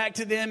to say back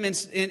to them in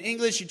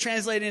English, you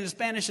translate it into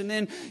Spanish, and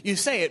then you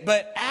say it.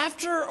 But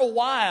after a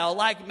while,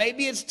 like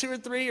maybe it's 2 or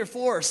 3 or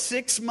 4 or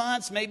 6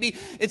 months, maybe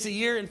it's a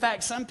year. In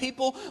fact, some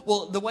people,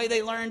 the way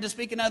they learn to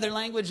speak another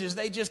language is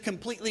they just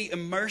completely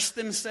immerse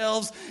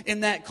themselves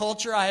in that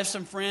culture. I have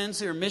some friends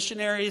who are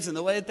missionaries, and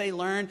the way that they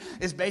learn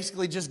is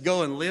basically just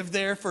go and live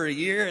there for a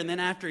year, and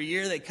then after a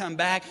year they come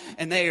back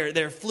and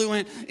they're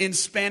fluent in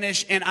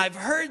Spanish. And I've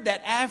heard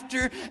that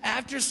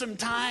after some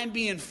time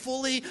being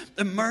fully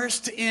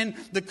immersed in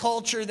the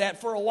culture, that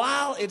for a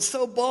while it's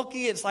so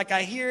bulky, it's like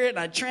I hear it and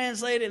I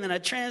translate it and then I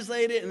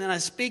translate it and then I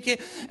speak it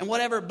and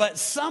whatever, but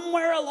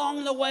somewhere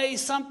along the way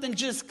something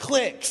just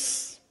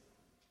clicks.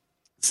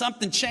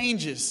 Something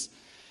changes.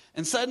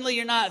 And suddenly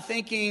you're not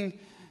thinking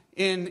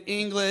in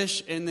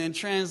English and then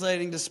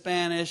translating to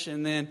Spanish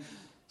and then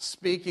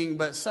speaking,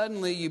 but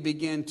suddenly you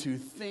begin to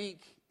think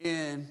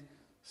in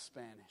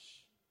Spanish.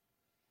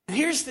 And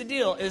here's the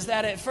deal, is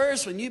that at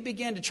first when you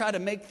begin to try to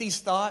make these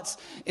thoughts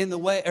in the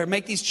way, or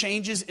make these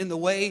changes in the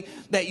way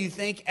that you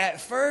think,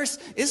 at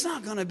first it's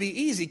not going to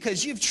be easy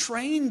because you've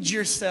trained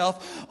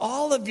yourself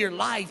all of your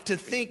life to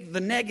think the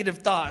negative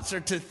thoughts, or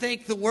to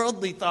think the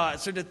worldly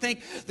thoughts, or to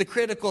think the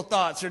critical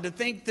thoughts, or to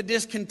think the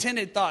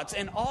discontented thoughts.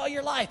 And all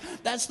your life,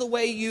 that's the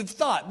way you've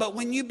thought. But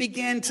when you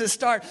begin to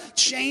start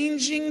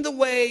changing the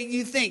way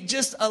you think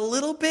just a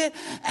little bit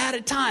at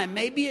a time,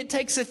 maybe it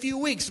takes a few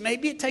weeks,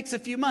 maybe it takes a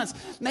few months,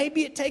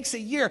 maybe it takes a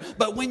year,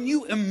 but when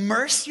you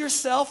immerse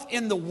yourself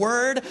in the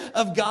Word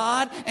of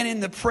God and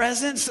in the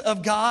presence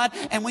of God,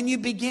 and when you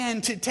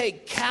begin to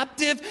take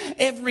captive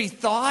every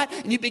thought,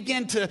 and you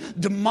begin to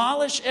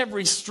demolish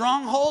every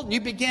stronghold, and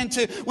you begin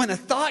to, when a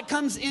thought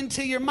comes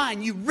into your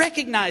mind, you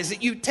recognize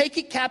it, you take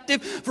it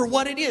captive for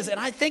what it is. And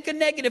I think a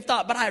negative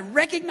thought, but I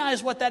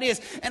recognize what that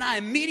is, and I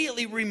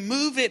immediately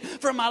remove it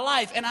from my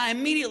life, and I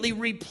immediately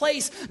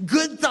replace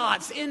good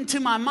thoughts into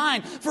my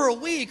mind for a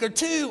week or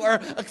two or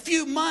a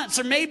few months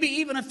or maybe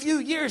even a few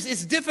years,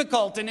 it's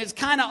difficult and it's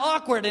kind of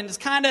awkward and it's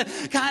kind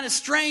of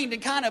strained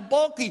and kind of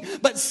bulky.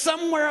 But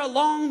somewhere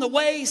along the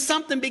way,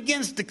 something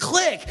begins to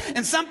click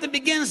and something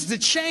begins to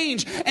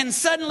change. And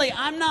suddenly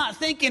I'm not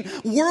thinking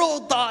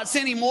world thoughts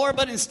anymore,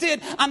 but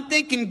instead I'm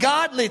thinking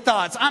godly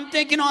thoughts. I'm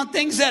thinking on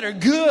things that are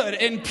good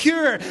and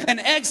pure and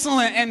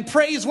excellent and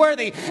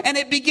praiseworthy. And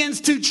it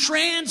begins to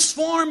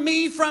transform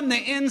me from the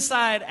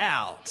inside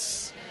out.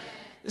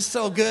 It's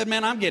so good,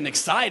 man. I'm getting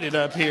excited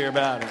up here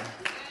about it.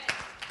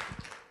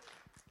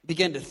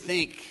 Begin to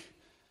think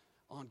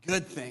on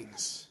good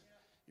things.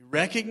 You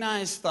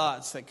recognize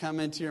thoughts that come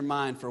into your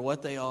mind for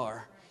what they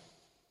are.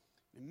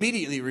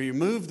 Immediately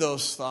remove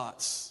those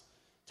thoughts.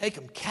 Take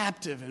them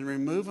captive and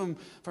remove them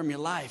from your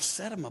life.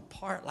 Set them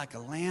apart like a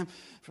lamb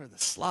for the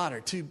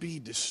slaughter to be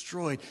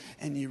destroyed.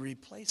 And you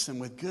replace them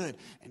with good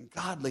and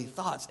godly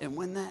thoughts. And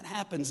when that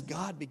happens,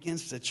 God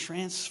begins to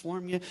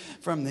transform you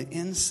from the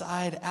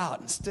inside out.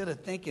 Instead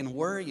of thinking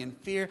worry and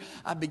fear,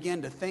 I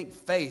begin to think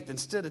faith.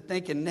 Instead of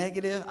thinking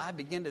negative, I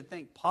begin to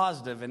think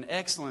positive and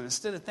excellent.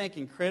 Instead of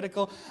thinking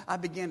critical, I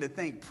begin to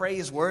think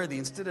praiseworthy.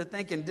 Instead of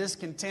thinking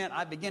discontent,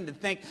 I begin to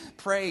think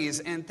praise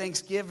and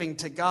thanksgiving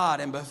to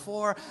God. And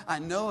before I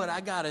know it,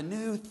 I got a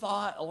new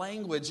thought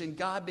language, and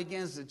God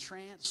begins to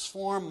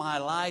transform my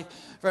life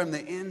from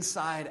the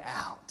inside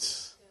out.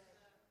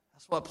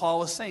 That's what Paul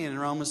was saying in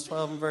Romans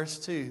 12 and verse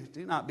 2.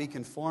 Do not be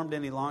conformed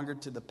any longer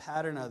to the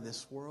pattern of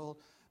this world,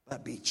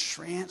 but be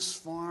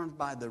transformed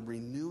by the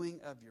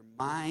renewing of your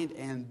mind,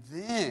 and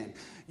then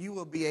you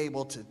will be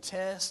able to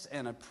test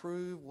and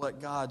approve what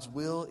God's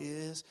will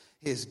is,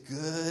 his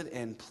good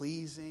and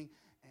pleasing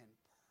and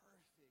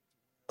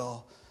perfect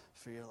will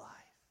for your life.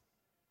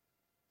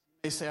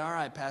 They say, all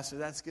right, Pastor,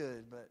 that's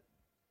good, but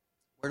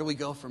where do we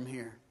go from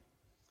here?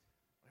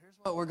 Here's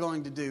what we're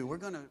going to do. We're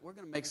going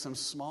to make some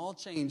small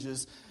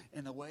changes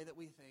in the way that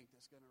we think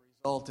that's going to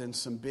result in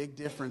some big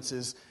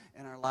differences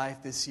in our life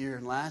this year.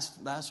 And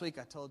last week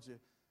I told you,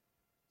 just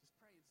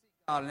pray and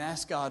seek God and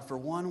ask God for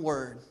one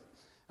word.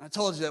 And I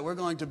told you that we're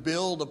going to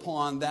build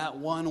upon that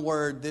one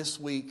word this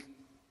week.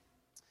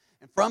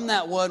 And from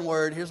that one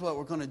word, here's what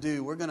we're going to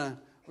do. We're going to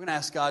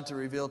ask God to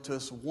reveal to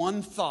us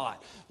one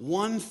thought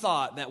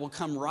that will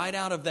come right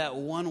out of that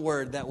one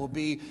word that will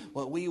be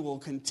what we will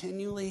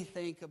continually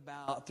think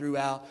about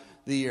throughout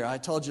the year. I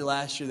told you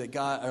last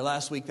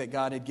week that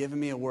God had given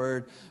me a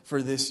word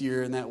for this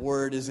year, and that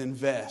word is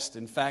invest.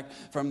 In fact,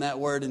 from that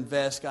word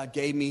invest, God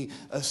gave me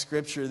a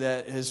scripture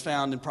that is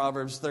found in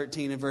Proverbs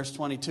 13 and verse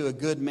 22. A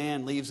good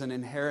man leaves an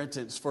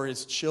inheritance for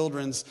his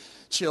children's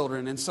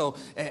children. And so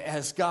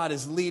as God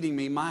is leading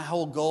me, my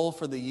whole goal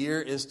for the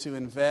year is to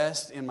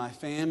invest in my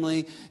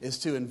family, is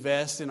to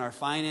invest in our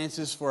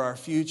finances for our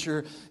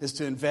future, is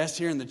to invest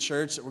here in the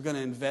church. That we're going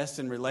to invest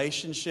in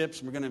relationships,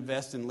 and we're going to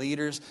invest in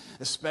leaders.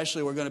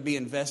 Especially we're going to be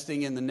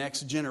investing in the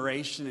next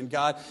generation. And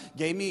God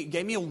gave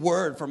me a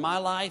word for my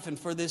life and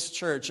for this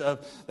church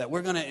of that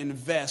we're going to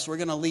invest. We're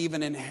going to leave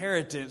an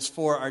inheritance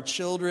for our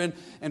children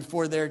and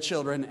for their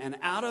children. And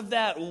out of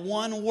that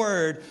one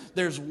word,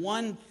 there's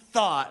one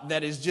thought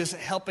that is just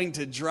helping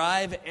to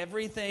drive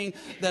everything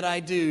that I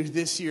do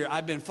this year.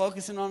 I've been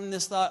focusing on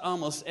this thought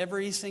almost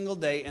every single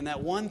day, and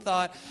that one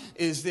thought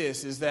is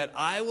this, is that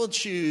I will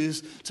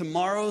choose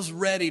tomorrow's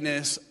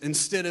readiness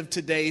instead of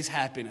today's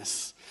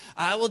happiness.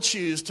 I will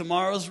choose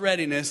tomorrow's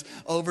readiness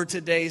over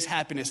today's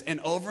happiness. And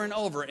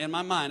over in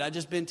my mind, I've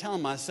just been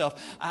telling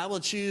myself, I will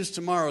choose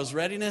tomorrow's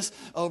readiness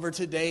over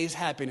today's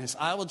happiness.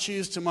 I will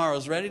choose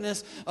tomorrow's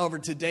readiness over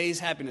today's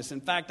happiness.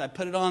 In fact, I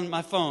put it on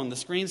my phone, the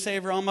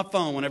screensaver on my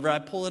phone. Whenever I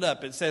pull it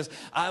up, it says,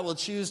 I will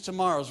choose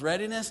tomorrow's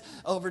readiness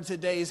over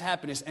today's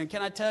happiness. And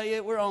can I tell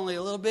you, we're only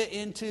a little bit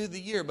into the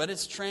year, but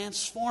it's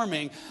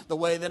transforming the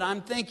way that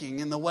I'm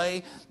thinking and the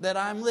way that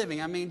I'm living.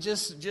 I mean,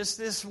 just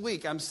this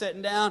week, I'm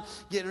sitting down,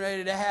 getting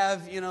ready to have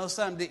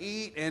something to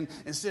eat, and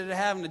instead of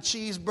having a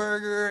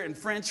cheeseburger and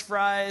French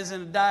fries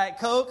and a Diet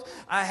Coke,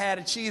 I had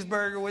a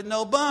cheeseburger with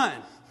no bun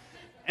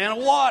and a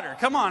water.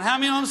 Come on, how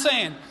many know what I'm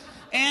saying?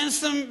 And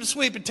some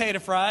sweet potato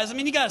fries. I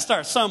mean, you got to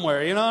start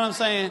somewhere, you know what I'm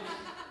saying?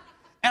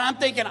 And I'm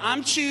thinking,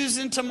 I'm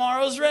choosing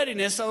tomorrow's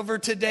readiness over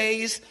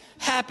today's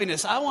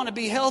happiness. I want to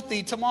be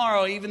healthy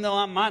tomorrow, even though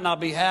I might not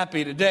be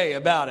happy today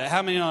about it.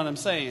 How many know what I'm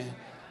saying?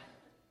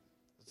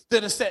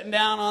 Instead of sitting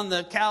down on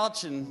the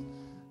couch and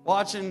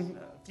watching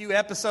few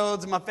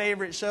episodes of my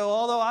favorite show,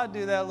 although I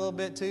do that a little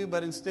bit too,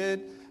 but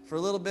instead, for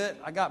a little bit,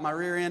 I got my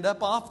rear end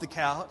up off the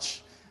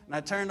couch, and I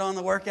turned on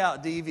the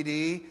workout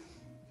DVD.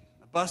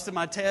 I busted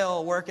my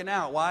tail working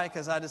out. Why?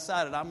 Because I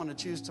decided I'm going to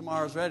choose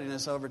tomorrow's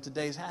readiness over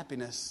today's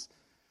happiness.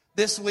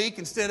 This week,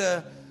 instead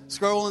of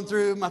scrolling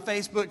through my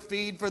Facebook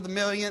feed for the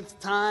millionth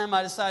time,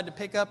 I decided to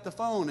pick up the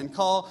phone and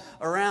call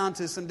around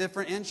to some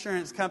different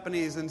insurance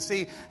companies and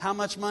see how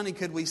much money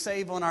could we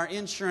save on our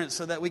insurance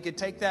so that we could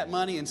take that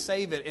money and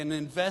save it and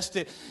invest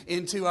it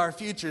into our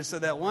future so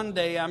that one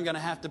day I'm going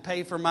to have to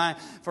pay for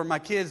my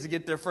kids to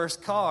get their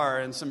first car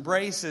and some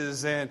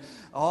braces and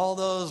all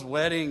those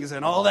weddings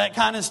and all that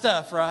kind of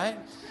stuff, right?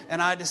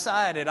 And I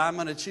decided I'm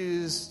going to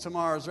choose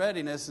tomorrow's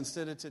readiness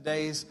instead of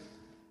today's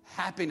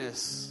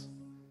happiness.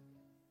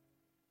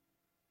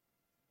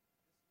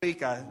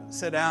 week I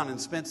sat down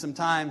and spent some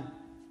time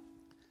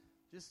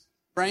just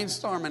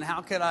brainstorming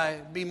how could I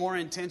be more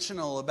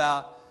intentional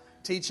about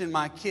teaching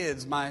my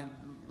kids. My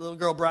little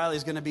girl Briley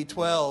is going to be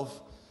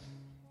 12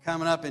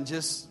 coming up in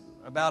just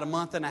about a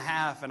month and a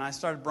half, and I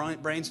started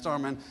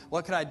brainstorming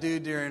what could I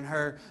do during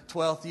her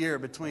 12th year,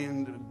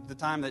 between the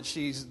time that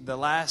she's the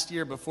last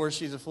year before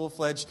she's a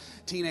full-fledged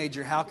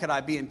teenager. How could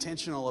I be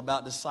intentional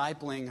about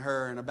discipling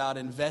her and about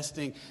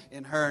investing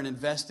in her and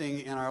investing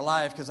in our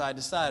life? Because I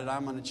decided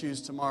I'm going to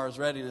choose tomorrow's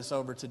readiness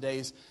over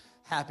today's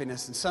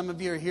happiness. And some of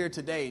you are here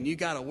today and you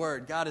got a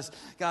word. God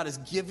has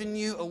given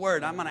you a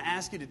word. I'm going to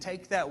ask you to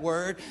take that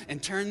word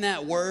and turn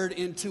that word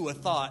into a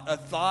thought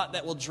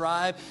that will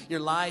drive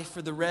your life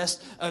for the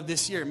rest of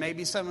this year.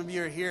 Maybe some of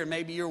you are here and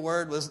maybe your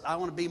word was, I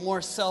want to be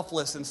more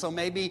selfless. And so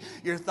maybe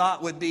your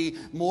thought would be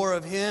more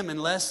of him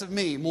and less of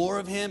me, more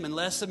of him and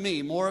less of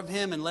me, more of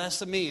him and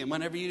less of me. And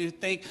whenever you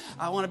think,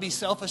 I want to be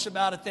selfish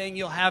about a thing,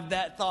 you'll have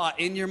that thought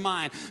in your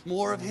mind,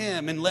 more of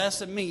him and less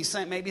of me.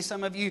 Maybe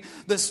some of you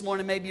this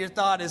morning, maybe your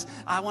thought is,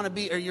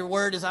 your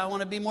word is, I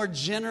want to be more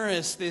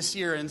generous this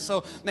year. And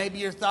so maybe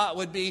your thought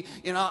would be,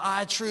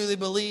 I truly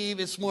believe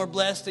it's more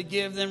blessed to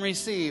give than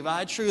receive.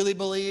 I truly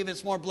believe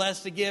it's more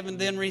blessed to give and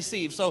then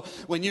receive. So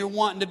when you're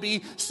wanting to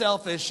be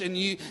selfish and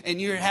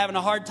you're having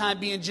a hard time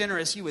being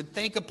generous, you would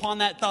think upon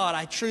that thought,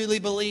 I truly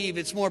believe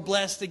it's more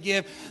blessed to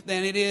give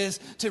than it is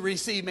to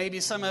receive. Maybe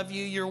some of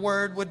you, your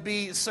word would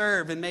be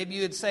serve. And maybe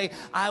you would say,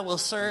 I will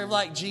serve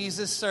like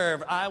Jesus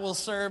served. I will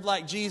serve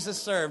like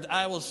Jesus served.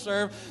 I will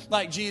serve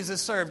like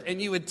Jesus served. And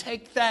you would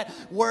take that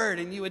word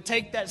and you would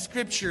take that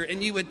scripture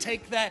and you would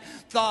take that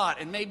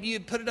thought and maybe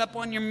you'd put it up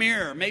on your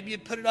mirror. Maybe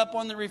you'd put it up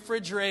on the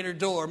refrigerator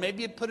door.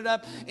 Maybe you'd put it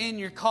up in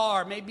your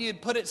car. Maybe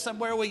you'd put it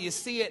somewhere where you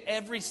see it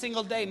every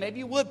single day. Maybe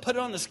you would put it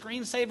on the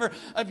screensaver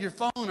of your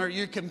phone or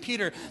your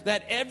computer,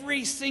 that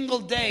every single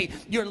day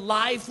your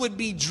life would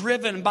be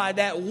driven by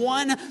that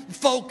one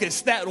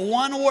focus, that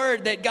one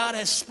word that God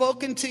has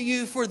spoken to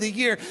you for the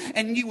year.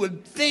 And you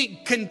would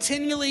think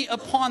continually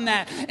upon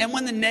that. And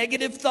when the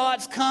negative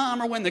thoughts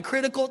come, or when the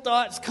critical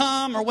thoughts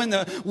come, or when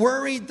the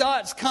worried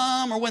thoughts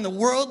come, or when the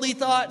worldly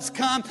thoughts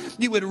come,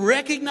 you would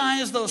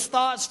recognize those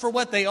thoughts for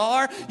what they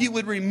are. You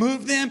would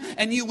remove them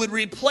and you would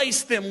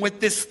replace them with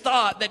this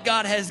thought that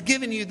God has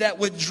given you that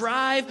would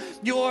drive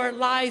your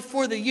life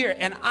for the year.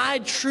 And I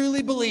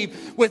truly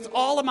believe with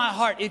all of my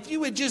heart, if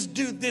you would just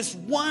do this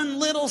one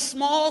little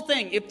small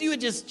thing, if you would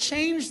just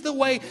change the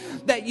way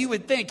that you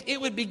would think, it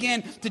would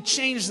begin to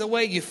change the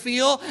way you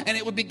feel, and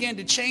it would begin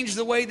to change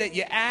the way that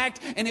you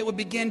act, and it would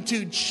begin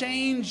to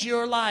change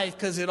your life,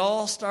 because it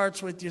all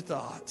starts with your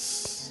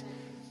thoughts.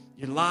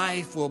 Your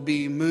life will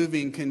be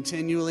moving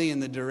continually in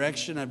the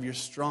direction of your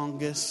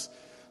strongest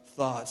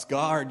thoughts.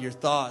 Guard your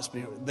thoughts,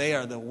 they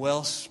are the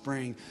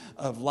wellspring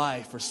of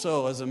life. For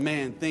so as a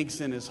man thinks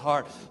in his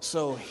heart,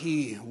 so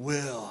he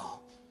will.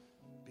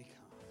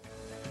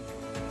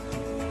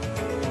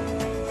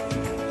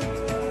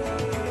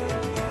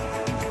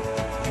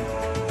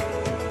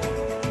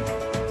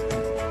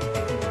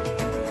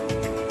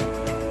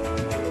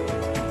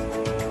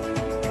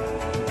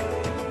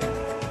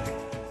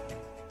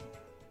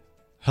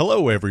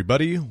 Hello,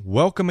 everybody.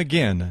 Welcome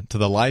again to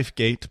the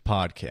LifeGate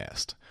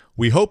podcast.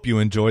 We hope you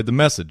enjoyed the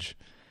message.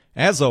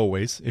 As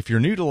always, if you're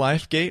new to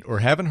LifeGate or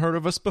haven't heard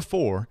of us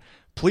before,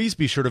 please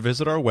be sure to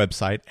visit our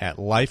website at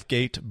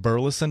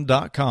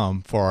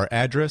lifegateburleson.com for our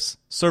address,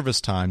 service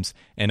times,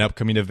 and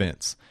upcoming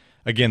events.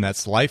 Again,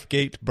 that's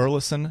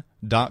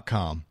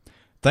lifegateburleson.com.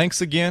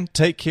 Thanks again,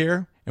 take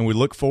care, and we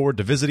look forward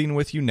to visiting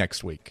with you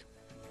next week.